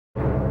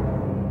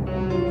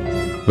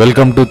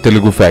Welcome to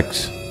Telugu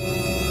facts.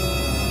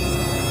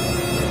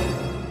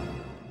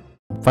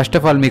 First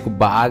of all మీకు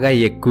బాగా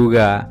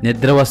ఎక్కువగా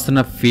నిద్ర వస్తున్న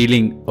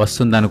ఫీలింగ్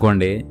వస్తుంది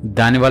అనుకోండి,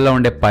 దానివల్ల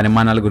ఉండే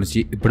పరిమాణాల గురించి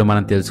ఇప్పుడు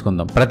మనం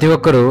తెలుసుకుందాం. ప్రతి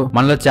ఒక్కరు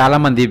మనలో చాలా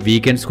మంది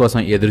వీకెండ్స్ కోసం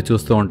ఎదురు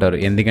చూస్తూ ఉంటారు.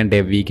 ఎందుకంటే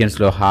వీకెండ్స్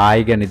లో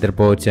హాయిగా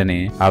నిద్రపోవచ్చు అని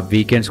ఆ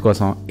వీకెండ్స్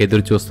కోసం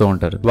ఎదురు చూస్తూ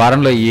ఉంటారు.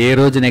 వారంలో ఏ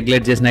రోజు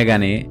నెగ్లెక్ట్ చేసినా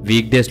గానీ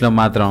వీక్ డేస్ లో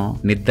మాత్రం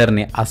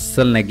నిద్రని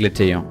అస్సలు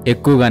నెగ్లెక్ట్ చేయం.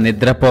 ఎక్కువగా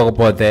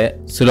నిద్రపోకపోతే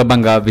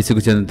సులభంగా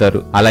విసుగు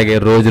చెందుతారు. అలాగే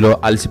రోజులో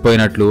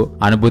అలసిపోయినట్లు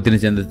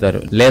అనుభూతిని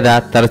చెందుతారు, లేదా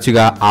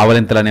తరచుగా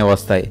ఆవలింతలనే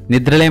వస్తాయి.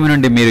 నిద్రలేమి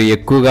నుండి మీరు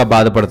ఎక్కువగా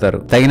బాధపడతారు.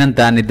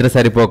 తగినంత నిద్ర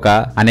సరిపోక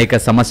అనేక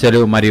సమస్యలు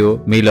మరియు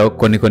మీలో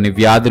కొన్ని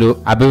వ్యాధులు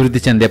అభివృద్ధి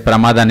చెందే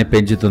ప్రమాదాన్ని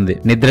పెంచుతుంది.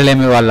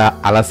 నిద్రలేమి వల్ల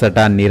అలసట,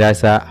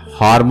 నిరాశ,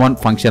 హార్మోన్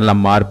ఫంక్షన్ల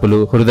మార్పులు,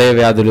 హృదయ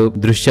వ్యాధులు,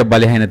 దృశ్య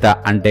బలహీనత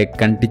అంటే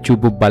కంటి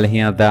చూపు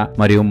బలహీనత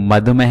మరియు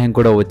మధుమేహం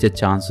కూడా వచ్చే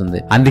ఛాన్స్ ఉంది.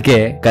 అందుకే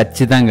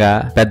ఖచ్చితంగా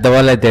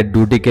పెద్దవాళ్ళైతే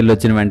డ్యూటీకి వెళ్ళి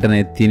వచ్చిన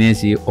వెంటనే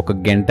తినేసి 1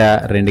 గంట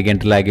 2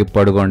 గంటలాగి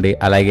పడుకోండి.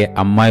 అలాగే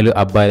అమ్మాయిలు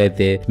అబ్బాయిలు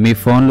అయితే మీ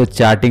ఫోన్లు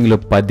చాటింగ్లు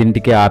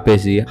 10ంటికే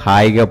ఆపేసి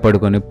హాయిగా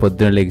పడుకొని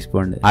పొద్దున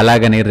లెగిసిపోండి.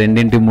 అలాగని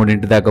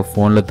 2-3 దాకా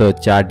ఫోన్లతో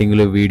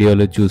చాటింగ్లు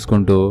వీడియోలు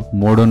చూసుకుంటూ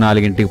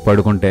 3-4ంటికి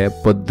పడుకుంటే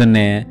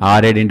పొద్దున్నే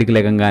 6-7ంటికి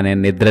లేకంగానే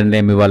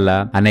నిద్రలేమి వల్ల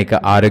అనేక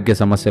ఆరోగ్య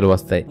సమస్యలు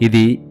వస్తాయి.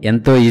 ఇది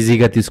ఎంతో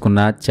ఈజీగా తీసుకున్న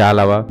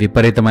చాలా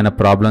విపరీతమైన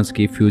ప్రాబ్లమ్స్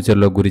కి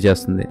ఫ్యూచర్ లో గురి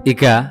చేస్తుంది.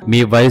 ఇక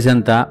మీ వయసు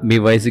ఎంత, మీ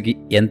వయసుకి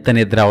ఎంత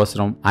నిద్ర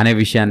అవసరం అనే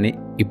విషయాన్ని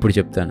ఇప్పుడు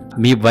చెప్తాను.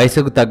 మీ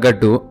వయసుకు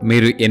తగ్గట్టు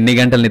మీరు ఎన్ని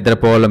గంటలు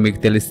నిద్రపోవాలో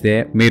మీకు తెలిస్తే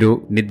మీరు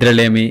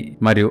నిద్రలేమి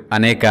మరియు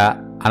అనేక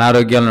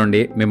అనారోగ్యాల నుండి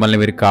మిమ్మల్ని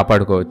మీరు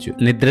కాపాడుకోవచ్చు.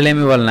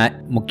 నిద్రలేమి వలన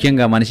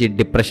ముఖ్యంగా మనిషి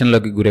డిప్రెషన్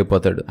లోకి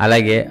గురైపోతాడు.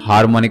 అలాగే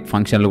హార్మోనిక్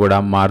ఫంక్షన్లు కూడా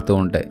మారుతూ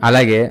ఉంటాయి.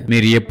 అలాగే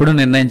మీరు ఎప్పుడు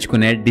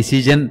నిర్ణయించుకునే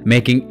డిసిజన్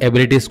మేకింగ్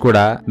ఎబిలిటీస్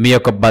కూడా మీ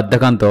యొక్క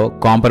బద్ధకంతో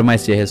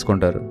కాంప్రమైజ్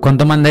చేసేసుకుంటారు.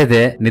 కొంతమంది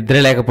అయితే నిద్ర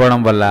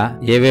లేకపోవడం వల్ల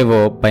ఏవేవో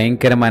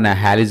భయంకరమైన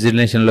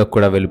హాలుసినేషన్ లో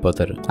కూడా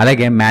వెళ్ళిపోతారు.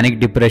 అలాగే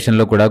మ్యానిక్ డిప్రెషన్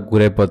లో కూడా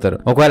గురైపోతారు.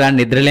 ఒకవేళ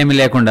నిద్రలేమి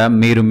లేకుండా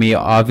మీరు మీ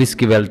ఆఫీస్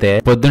కి వెళ్తే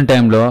పొద్దున్న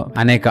టైంలో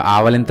అనేక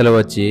ఆవలింతలు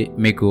వచ్చి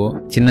మీకు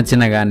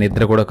చిన్నగా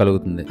నిద్ర కూడా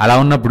కలుగుతుంది. అలా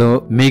ఉన్నప్పుడు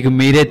మీకు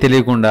మీరే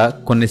తెలియకుండా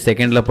కొన్ని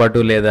సెకండ్ల పాటు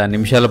లేదా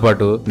నిమిషాల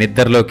పాటు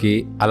నిద్రలోకి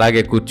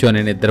అలాగే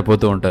కూర్చొని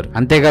నిద్రపోతూ ఉంటారు.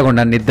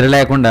 అంతేకాకుండా నిద్ర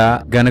లేకుండా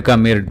గనుక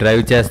మీరు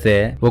డ్రైవ్ చేస్తే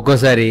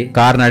ఒక్కోసారి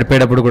కార్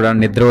నడిపేటప్పుడు కూడా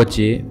నిద్ర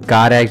వచ్చి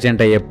కార్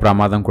యాక్సిడెంట్ అయ్యే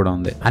ప్రమాదం కూడా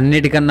ఉంది.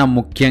 అన్నిటికన్నా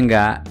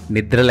ముఖ్యంగా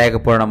నిద్ర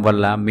లేకపోవడం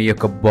వల్ల మీ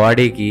యొక్క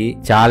బాడీకి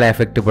చాలా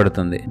ఎఫెక్ట్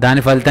పడుతుంది.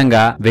 దాని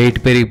ఫలితంగా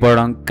వెయిట్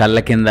పెరిగిపోవడం,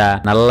 కళ్ళ కింద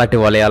నల్లటి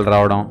వలయాలు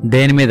రావడం,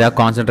 దేని మీద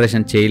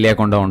కాన్సన్ట్రేషన్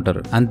చేయలేకుండా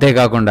ఉంటారు.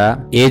 అంతేకాకుండా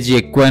ఏజ్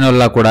ఎక్కువైన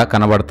వాళ్ళ కూడా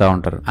కనబడతా ఉంటారు.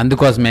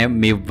 అందుకోసమే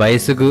మీ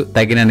వయసుకు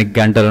తగినన్ని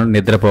గంటలు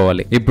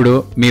నిద్రపోవాలి. ఇప్పుడు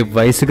మీ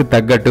వయసుకు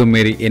తగ్గట్టు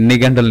మీరు ఎన్ని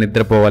గంటలు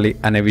నిద్రపోవాలి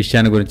అనే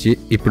విషయాన్ని గురించి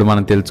ఇప్పుడు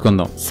మనం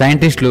తెలుసుకుందాం.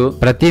 సైంటిస్టులు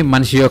ప్రతి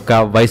మనిషి యొక్క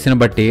వయసును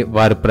బట్టి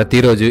వారు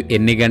ప్రతిరోజు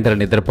ఎన్ని గంటలు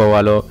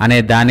నిద్రపోవాలో అనే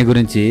దాని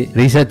గురించి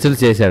రీసెర్చ్లు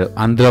చేశాడు.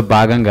 అందులో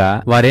భాగంగా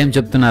వారేం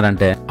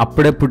చెప్తున్నారంటే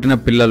అప్పుడే పుట్టిన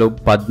పిల్లలు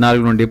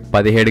 14 నుండి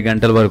 17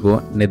 గంటల వరకు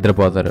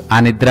నిద్రపోతారు. ఆ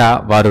నిద్ర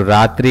వారు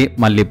రాత్రి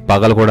మళ్ళీ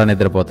పగలు కూడా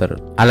నిద్రపోతారు.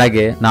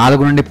 అలాగే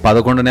 4 నుండి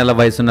 11 నెలల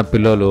వయసున్న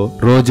పిల్లలు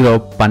రోజులో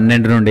 12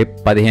 నుండి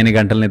 15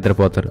 గంటలు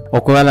నిద్రపోతారు.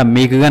 ఒకవేళ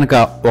మీకు గనక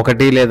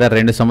 1 లేదా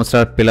 2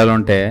 సంవత్సరాల పిల్లలు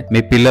ఉంటే మీ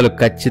పిల్లలు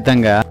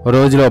ఖచ్చితంగా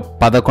రోజులో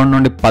 11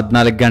 నుండి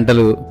 14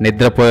 గంటలు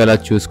నిద్రపోయేలా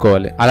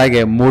చూసుకోవాలి.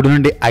 అలాగే 3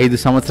 నుండి 5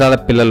 సంవత్సరాల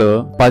పిల్లలు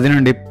 10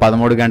 నుండి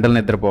 13 గంటలు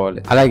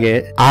నిద్రపోవాలి. అలాగే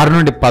 6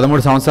 నుండి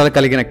 13 సంవత్సరాలు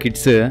కలిగిన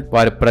కిడ్స్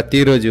వారు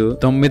ప్రతిరోజు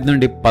 9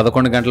 నుండి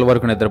 11 గంటల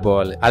వరకు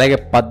నిద్రపోవాలి. అలాగే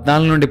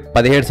 14 నుండి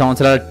 17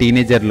 సంవత్సరాల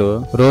టీనేజర్లు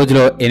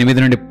రోజులో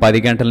 8 నుండి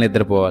 10 గంటలు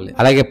నిద్రపోవాలి.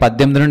 అలాగే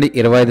 18 నుండి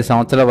 25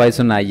 సంవత్సరాల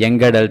వయసున్న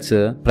యంగ్ అడల్ట్స్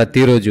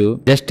ప్రతిరోజు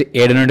జస్ట్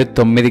 7 నుండి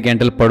 9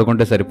 గంటలు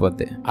పడుకుంటే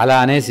సరిపోద్ది. అలా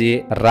అనేసి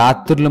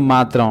రాత్రులు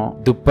మాత్రం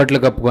దుప్పట్లు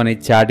కప్పుకొని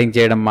చాటింగ్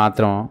చేయడం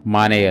మాత్రం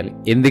మానేయాలి.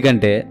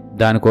 ఎందుకంటే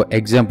దానికో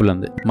ఎగ్జాంపుల్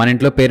ఉంది. మన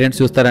ఇంట్లో పేరెంట్స్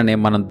చూస్తారని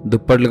మనం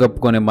దుప్పట్లు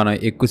కప్పుకొని మనం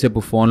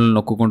ఎక్కువసేపు ఫోన్లు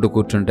నొక్కుంటూ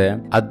కూర్చుంటే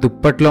ఆ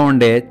దుప్పట్లో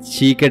ఉండే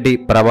చీకటి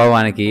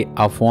ప్రభావానికి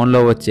ఆ ఫోన్ లో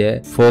వచ్చే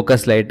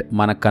ఫోకస్ లైట్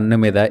మన కన్ను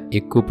మీద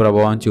ఎక్కువ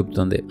ప్రభావం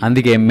చూపుతుంది.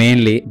 అందుకే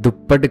మెయిన్లీ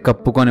దుప్పటి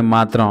కప్పుకొని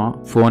మాత్రం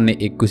ఫోన్ ని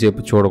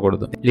ఎక్కువసేపు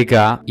చూడకూడదు. ఇక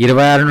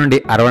 26 నుండి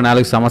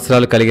 64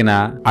 సంవత్సరాలు కలిగిన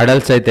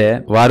అడల్ట్స్ అయితే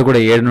వారు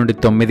కూడా 7 నుండి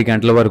 9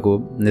 గంటల వరకు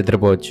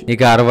నిద్రపోవచ్చు.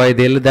 ఇక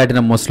 65 ఏళ్లు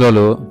దాటిన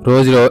ముసలోళ్ళు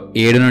రోజులో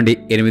 7 నుండి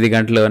 8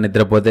 గంటలు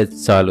నిద్రపోతే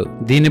చాలు.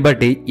 దీన్ని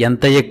బట్టి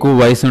ఎంత ఎక్కువ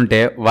వయసు ఉంటే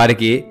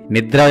వారికి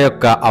నిద్ర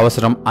యొక్క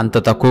అవసరం అంత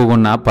తక్కువగా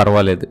ఉన్నా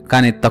పర్వాలేదు.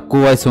 కానీ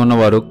తక్కువ వయసు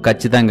ఉన్నవారు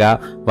ఖచ్చితంగా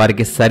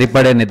వారికి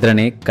సరిపడే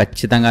నిద్రని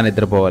ఖచ్చితంగా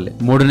నిద్రపోవాలి.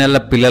 3 నెలల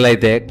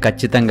పిల్లలైతే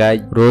ఖచ్చితంగా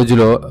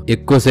రోజులో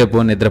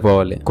ఎక్కువసేపు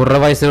నిద్రపోవాలి. కుర్ర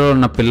వయసులో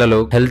ఉన్న పిల్లలు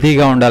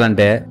హెల్తీగా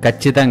ఉండాలంటే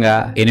ఖచ్చితంగా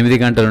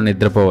 8 గంటలు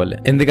నిద్రపోవాలి.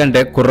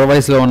 ఎందుకంటే కుర్ర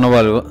వయసులో ఉన్న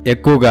వాళ్ళు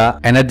ఎక్కువగా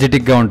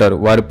ఎనర్జెటిక్ గా ఉంటారు.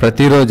 వారు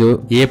ప్రతిరోజు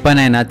ఏ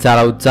పనైనా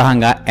చాలా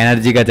ఉత్సాహంగా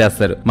ఎనర్జీగా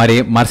చేస్తారు. మరి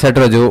మరుసటి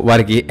రోజు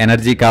వారికి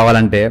ఎనర్జీ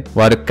కావాలంటే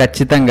వారు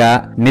ఖచ్చితంగా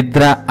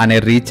నిద్ర అనే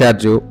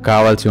రీఛార్జ్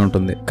కావాల్సి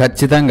ఉంటుంది.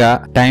 ఖచ్చితంగా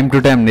time to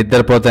time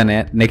నిద్రపోతేనే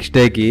next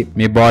day కి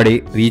మీ బాడీ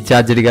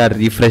రీఛార్జ్డ్ గా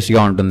రిఫ్రెష్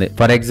గా ఉంటుంది.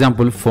 ఫర్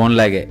ఎగ్జాంపుల్ ఫోన్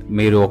లాగే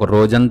మీరు ఒక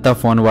రోజంతా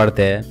ఫోన్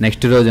వాడితే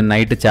నెక్స్ట్ రోజు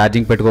నైట్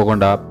ఛార్జింగ్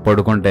పెట్టుకోకుండా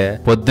పడుకుంటే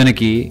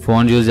పొద్దునకి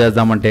ఫోన్ యూజ్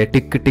చేద్దామంటే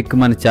టిక్ టిక్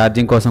మన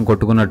ఛార్జింగ్ కోసం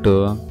కొట్టుకున్నట్టు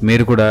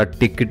మీరు కూడా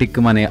టిక్ టిక్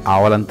మని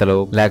ఆవలంతలు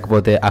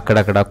లేకపోతే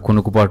అక్కడక్కడ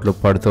కునుకుపాట్లు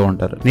పడుతూ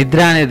ఉంటారు. నిద్ర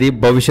అనేది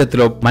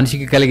భవిష్యత్తులో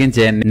మనిషికి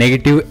కలిగించే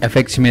నెగిటివ్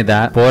ఎఫెక్ట్స్ మీద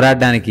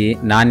పోరాడడానికి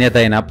నాణ్యత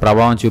అయిన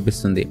ప్రభావం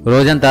చూపిస్తుంది.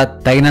 రోజంతా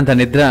తగినంత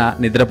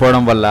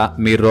నిద్రపోవడం వల్ల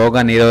మీ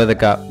రోగ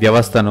నిరోధక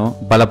వ్యవస్థను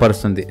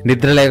బలపరుస్తుంది.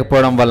 నిద్ర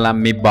లేకపోవడం వల్ల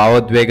మీ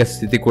భావోద్వేగ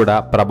స్థితి కూడా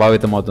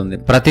ప్రభావితం అవుతుంది.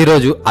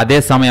 ప్రతిరోజు అదే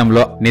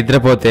సమయంలో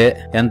నిద్రపోతే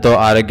ఎంతో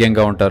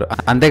ఆరోగ్యంగా ఉంటారు.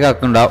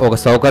 అంతేకాకుండా ఒక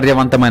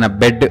సౌకర్యవంతమైన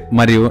బెడ్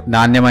మరియు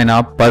నాణ్యమైన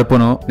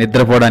పరుపును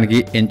నిద్రపోవడానికి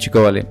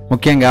ఎంచుకోవాలి.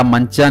 ముఖ్యంగా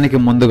మంచానికి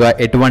ముందుగా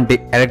ఎటువంటి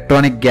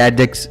ఎలక్ట్రానిక్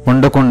గ్యాడ్జెట్స్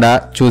ఉండకుండా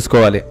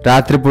చూసుకోవాలి.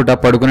 రాత్రిపూట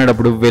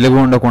పడుకునేటప్పుడు వెలుగు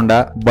ఉండకుండా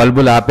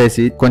బల్బులు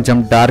ఆపేసి కొంచెం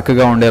డార్క్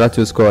గా ఉండేలా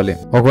చూసుకోవాలి.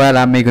 ఒకవేళ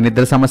మీకు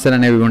నిద్ర సమస్యలు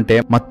అనేవి ఉంటే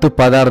మత్తు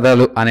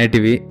పదార్థాలు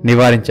అనేటివి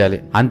నివారించాలి.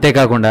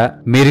 అంతేకాకుండా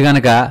మీరు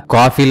గనక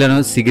కాఫీలను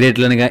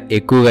సిగరెట్లను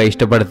ఎక్కువగా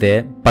ఇష్టపడితే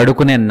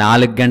పడుకునే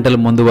 4 గంటల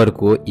ముందు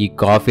వరకు ఈ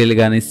కాఫీలు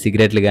గాని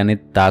సిగరెట్లు గాని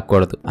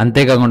తాగకూడదు.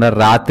 అంతేకాకుండా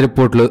రాత్రి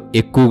పూట్లు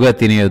ఎక్కువగా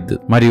తినేయొద్దు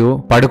మరియు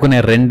పడుకునే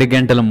 2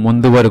 గంటల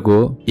ముందు వరకు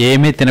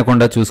ఏమీ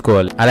తినకుండా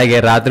చూసుకోవాలి. అలాగే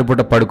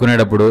రాత్రిపూట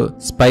పడుకునేటప్పుడు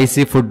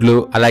స్పైసీ ఫుడ్లు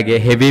అలాగే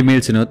హెవీ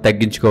మీల్స్ ను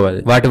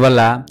తగ్గించుకోవాలి. వాటి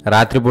వల్ల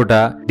రాత్రిపూట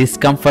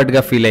డిస్కంఫర్ట్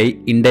గా ఫీల్ అయ్యి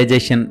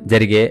ఇండైజెషన్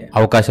జరిగే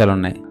అవకాశాలు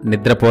ఉన్నాయి.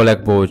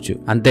 నిద్రపోలేకపోవచ్చు.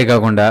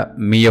 అంతేకాకుండా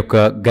మీ యొక్క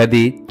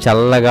గది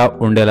చల్లగా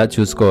ఉండేలా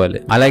చూసుకోవాలి.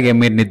 అలాగే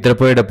మీరు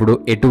నిద్రపోయేటప్పుడు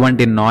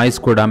ఎటువంటి నాయిస్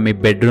కూడా మీ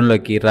బెడ్రూమ్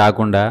లోకి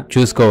రాకుండా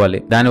చూసుకోవాలి.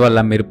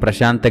 దానివల్ల మీరు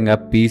ప్రశాంతంగా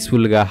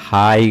పీస్ఫుల్ గా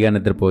హాయిగా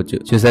నిద్రపోవచ్చు.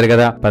 చూసారు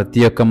కదా,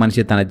 ప్రతి ఒక్క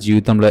మనిషి తన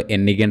జీవితంలో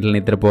ఎన్ని గంటలు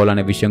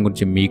నిద్రపోవాలనే విషయం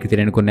గురించి మీకు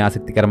తెలియని కొన్ని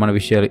ఆసక్తికరమైన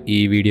విషయాలు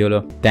ఈ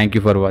వీడియోలో. Thank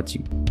you for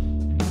watching.